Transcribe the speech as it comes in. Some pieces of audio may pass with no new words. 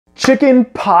Chicken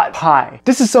pot pie.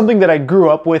 This is something that I grew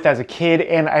up with as a kid,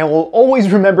 and I will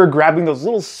always remember grabbing those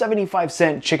little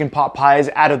 75-cent chicken pot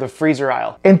pies out of the freezer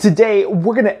aisle. And today,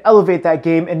 we're gonna elevate that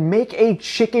game and make a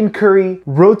chicken curry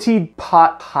roti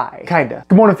pot pie. Kinda.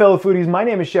 Good morning, fellow foodies. My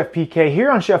name is Chef PK here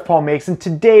on Chef Paul Makes, and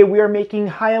today we are making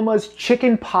Hayama's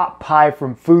chicken pot pie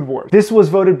from Food Wars. This was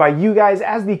voted by you guys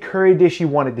as the curry dish you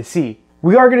wanted to see.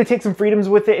 We are going to take some freedoms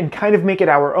with it and kind of make it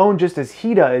our own, just as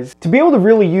he does, to be able to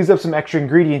really use up some extra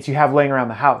ingredients you have laying around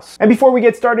the house. And before we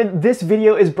get started, this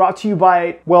video is brought to you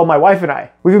by, well, my wife and I.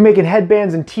 We've been making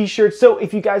headbands and t-shirts, so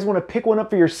if you guys want to pick one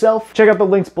up for yourself, check out the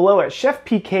links below at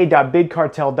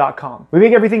chefpk.bigcartel.com. We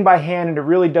make everything by hand, and it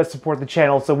really does support the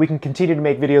channel so we can continue to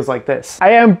make videos like this.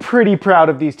 I am pretty proud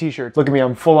of these t-shirts. Look at me,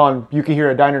 I'm full on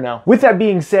Yukihira Diner now. With that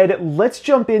being said, let's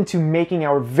jump into making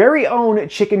our very own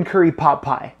chicken curry pot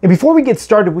pie. And before we get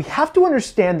started, we have to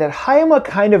understand that Hayama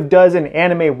kind of does an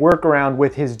anime workaround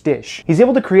with his dish. He's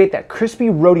able to create that crispy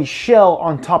roti shell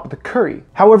on top of the curry.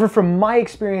 However, from my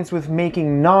experience with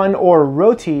making naan or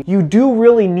roti, you do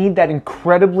really need that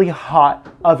incredibly hot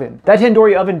oven. That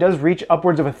tandoori oven does reach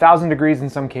upwards of 1,000 degrees in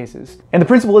some cases. And the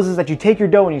principle is that you take your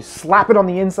dough and you slap it on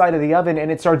the inside of the oven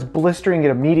and it starts blistering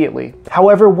it immediately.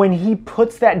 However, when he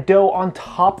puts that dough on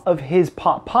top of his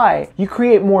pot pie, you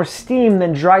create more steam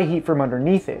than dry heat from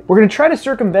underneath it. We're going to try to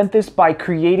circumvent this by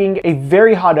creating a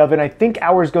very hot oven. I think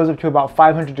ours goes up to about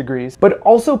 500 degrees, but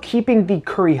also keeping the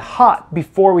curry hot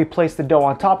before we place the dough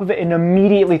on top of it and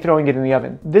immediately throwing it in the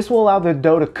oven. This will allow the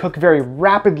dough to cook very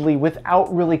rapidly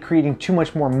without really creating too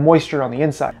much more moisture on the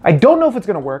inside. I don't know if it's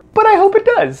gonna work, but I hope it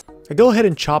does. I go ahead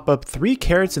and chop up 3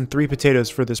 carrots and 3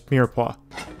 potatoes for this mirepoix.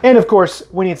 And of course,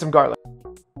 we need some garlic.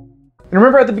 And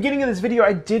remember, at the beginning of this video,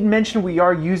 I did mention we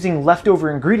are using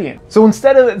leftover ingredients. So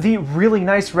instead of the really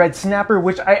nice red snapper,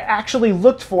 which I actually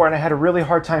looked for and I had a really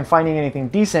hard time finding anything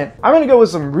decent, I'm gonna go with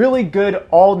some really good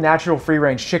all-natural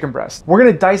free-range chicken breast. We're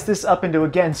gonna dice this up into,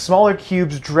 again, smaller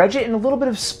cubes, dredge it in a little bit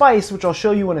of spice, which I'll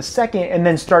show you in a second, and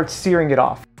then start searing it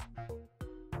off.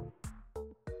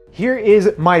 Here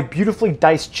is my beautifully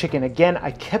diced chicken. Again,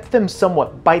 I kept them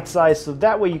somewhat bite-sized so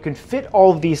that way you can fit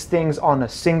all of these things on a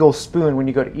single spoon when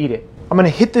you go to eat it. I'm gonna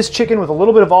hit this chicken with a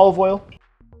little bit of olive oil,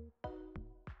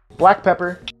 black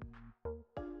pepper,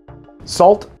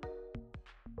 salt,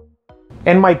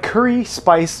 and my curry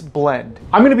spice blend.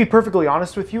 I'm gonna be perfectly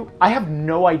honest with you, I have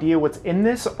no idea what's in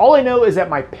this. All I know is that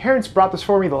my parents brought this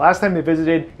for me the last time they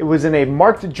visited. It was in a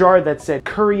marked jar that said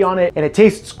curry on it, and it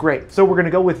tastes great. So we're gonna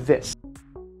go with this.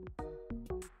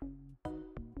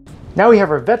 Now we have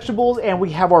our vegetables and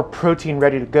we have our protein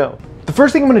ready to go. The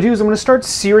first thing I'm gonna do is I'm gonna start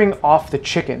searing off the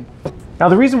chicken. Now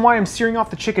the reason why I'm searing off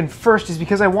the chicken first is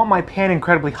because I want my pan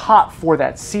incredibly hot for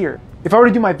that sear. If I were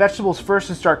to do my vegetables first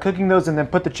and start cooking those and then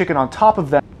put the chicken on top of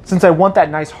them, since I want that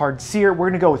nice hard sear, we're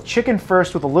gonna go with chicken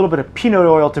first with a little bit of peanut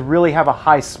oil to really have a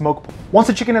high smoke point. Once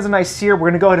the chicken has a nice sear,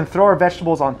 we're gonna go ahead and throw our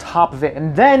vegetables on top of it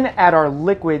and then add our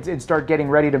liquids and start getting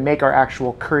ready to make our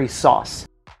actual curry sauce.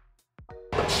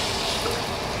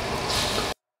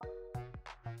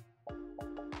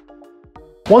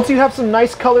 Once you have some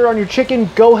nice color on your chicken,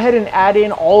 go ahead and add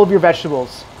in all of your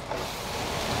vegetables.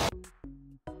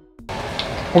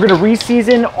 We're gonna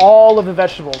re-season all of the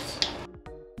vegetables.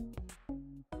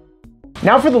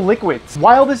 Now for the liquids.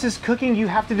 While this is cooking, you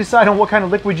have to decide on what kind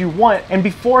of liquid you want. And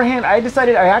beforehand, I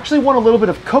decided I actually want a little bit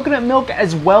of coconut milk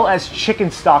as well as chicken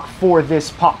stock for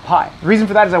this pot pie. The reason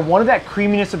for that is I wanted that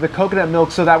creaminess of the coconut milk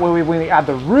so that way when we add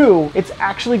the roux, it's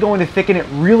actually going to thicken it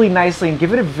really nicely and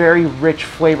give it a very rich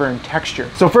flavor and texture.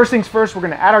 So first things first, we're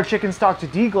gonna add our chicken stock to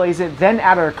deglaze it, then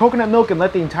add our coconut milk and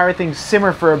let the entire thing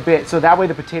simmer for a bit so that way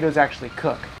the potatoes actually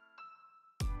cook.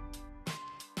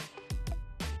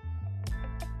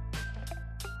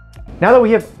 Now that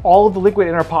we have all of the liquid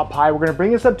in our pot pie, we're gonna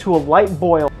bring this up to a light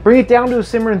boil, bring it down to a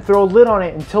simmer and throw a lid on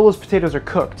it until those potatoes are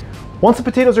cooked. Once the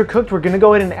potatoes are cooked, we're gonna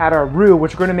go ahead and add our roux,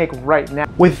 which we're gonna make right now.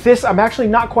 With this, I'm actually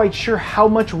not quite sure how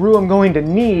much roux I'm going to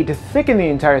need to thicken the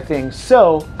entire thing,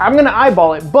 so I'm gonna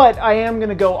eyeball it, but I am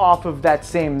gonna go off of that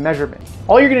same measurement.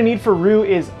 All you're gonna need for roux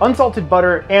is unsalted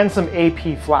butter and some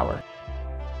AP flour.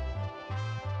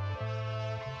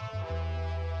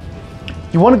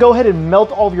 You want to go ahead and melt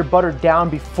all of your butter down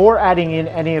before adding in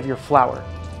any of your flour.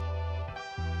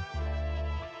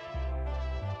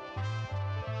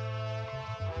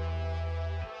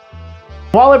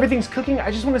 While everything's cooking, I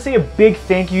just want to say a big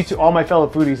thank you to all my fellow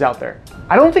foodies out there.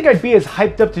 I don't think I'd be as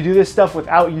hyped up to do this stuff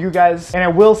without you guys, and I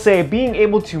will say being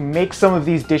able to make some of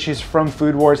these dishes from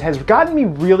Food Wars has gotten me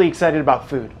really excited about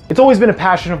food. It's always been a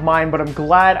passion of mine, but I'm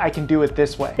glad I can do it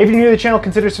this way. If you're new to the channel,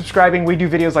 consider subscribing. We do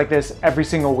videos like this every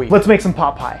single week. Let's make some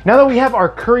pot pie. Now that we have our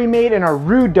curry made and our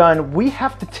roux done, we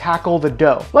have to tackle the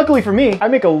dough. Luckily for me, I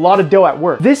make a lot of dough at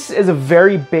work. This is a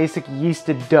very basic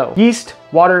yeasted dough. Yeast,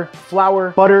 water,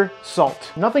 flour, butter,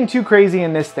 salt. Nothing too crazy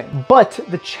in this thing. But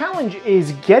the challenge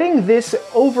is getting this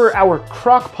over our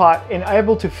crock pot and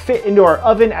able to fit into our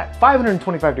oven at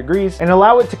 525 degrees and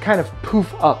allow it to kind of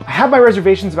poof up. I have my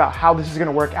reservations about how this is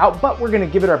gonna work out, but we're gonna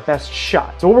give it our best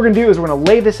shot. So what we're gonna do is we're gonna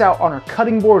lay this out on our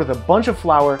cutting board with a bunch of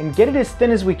flour and get it as thin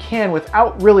as we can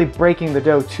without really breaking the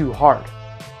dough too hard.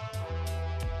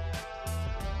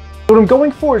 What I'm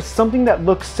going for is something that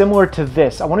looks similar to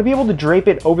this. I want to be able to drape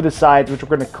it over the sides, which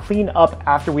we're going to clean up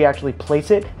after we actually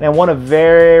place it. And I want a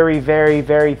very, very,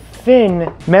 very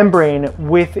thin membrane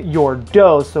with your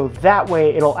dough, so that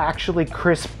way it'll actually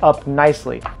crisp up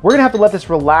nicely. We're gonna have to let this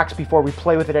relax before we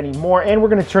play with it anymore, and we're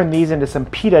gonna turn these into some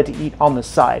pita to eat on the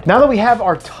side. Now that we have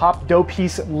our top dough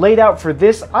piece laid out for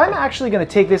this, I'm actually gonna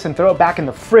take this and throw it back in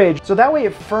the fridge, so that way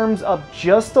it firms up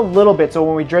just a little bit, so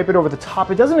when we drape it over the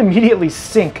top, it doesn't immediately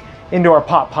sink into our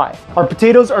pot pie. Our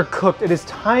potatoes are cooked. It is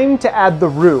time to add the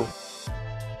roux.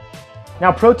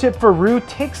 Now, pro tip for roux,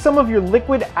 take some of your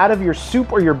liquid out of your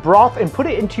soup or your broth and put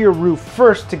it into your roux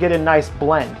first to get a nice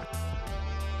blend.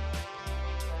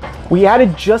 We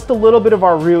added just a little bit of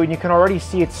our roux and you can already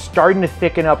see it's starting to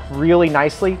thicken up really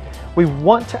nicely. We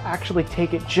want to actually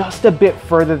take it just a bit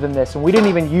further than this, and we didn't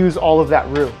even use all of that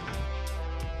roux.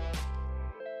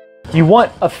 You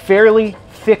want a fairly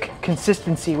thick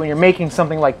consistency when you're making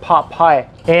something like pot pie,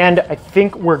 and I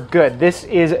think we're good. This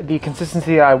is the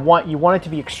consistency that I want. You want it to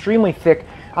be extremely thick.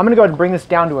 I'm gonna go ahead and bring this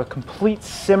down to a complete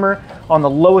simmer on the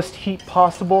lowest heat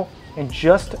possible and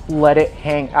just let it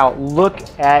hang out. Look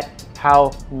at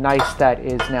how nice that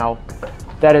is now.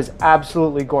 That is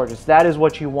absolutely gorgeous. That is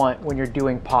what you want when you're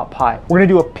doing pot pie. We're gonna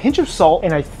do a pinch of salt,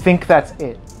 and I think that's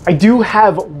it. I do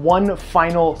have one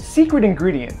final secret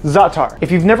ingredient, za'atar.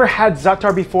 If you've never had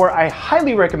za'atar before, I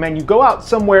highly recommend you go out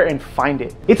somewhere and find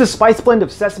it. It's a spice blend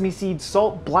of sesame seeds,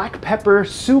 salt, black pepper,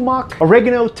 sumac,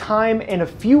 oregano, thyme, and a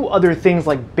few other things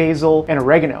like basil and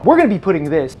oregano. We're gonna be putting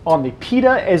this on the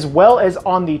pita as well as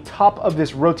on the top of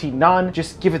this roti naan.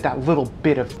 Just give it that little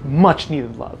bit of much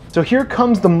needed love. So here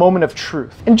comes the moment of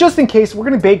truth. And just in case, we're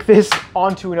gonna bake this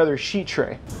onto another sheet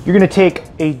tray. You're gonna take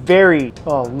a very,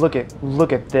 oh, look at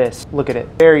this, look at it,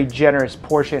 very generous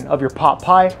portion of your pot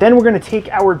pie. Then we're gonna take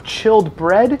our chilled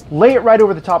bread, lay it right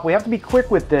over the top. We have to be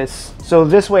quick with this, so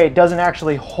this way it doesn't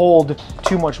actually hold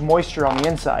too much moisture on the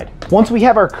inside. Once we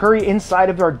have our curry inside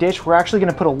of our dish, we're actually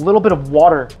gonna put a little bit of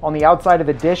water on the outside of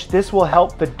the dish. This will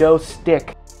help the dough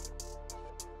stick.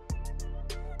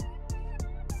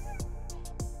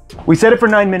 We set it for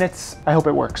 9 minutes. I hope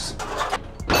it works.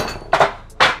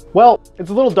 Well, it's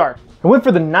a little dark. I went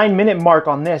for the 9-minute mark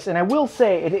on this, and I will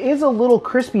say it is a little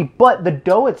crispy, but the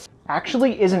dough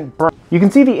actually isn't burnt. You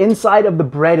can see the inside of the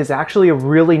bread is actually a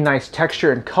really nice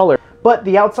texture and color, but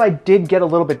the outside did get a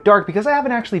little bit dark because I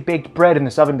haven't actually baked bread in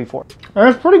this oven before. And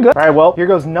it's pretty good. All right, well, here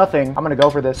goes nothing. I'm gonna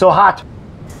go for this. So hot.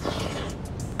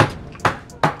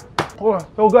 Oh,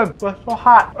 so good, it's so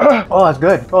hot. Oh, that's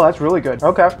good. Oh, that's really good.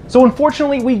 Okay. So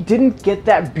unfortunately, we didn't get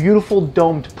that beautiful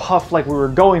domed puff like we were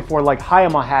going for, like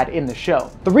Hayama had in the show.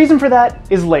 The reason for that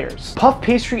is layers. Puff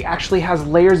pastry actually has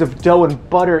layers of dough and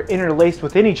butter interlaced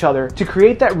within each other to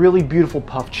create that really beautiful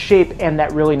puffed shape and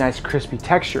that really nice crispy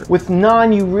texture. With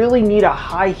naan, you really need a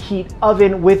high heat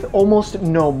oven with almost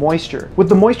no moisture. With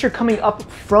the moisture coming up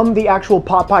from the actual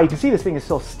pot pie, you can see this thing is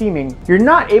still steaming. You're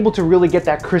not able to really get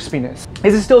that crispiness.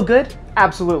 Is it still good?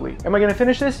 Absolutely. Am I gonna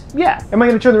finish this? Yeah. Am I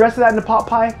gonna turn the rest of that into pot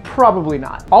pie? Probably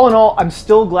not. All in all, I'm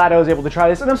still glad I was able to try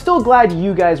this, and I'm still glad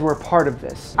you guys were a part of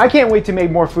this. I can't wait to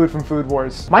make more food from Food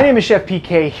Wars. My name is Chef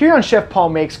PK, here on Chef Paul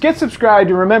Makes. Get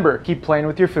subscribed, and remember, keep playing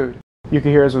with your food. You can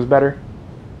hear us was better.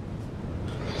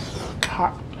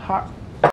 Hot, hot.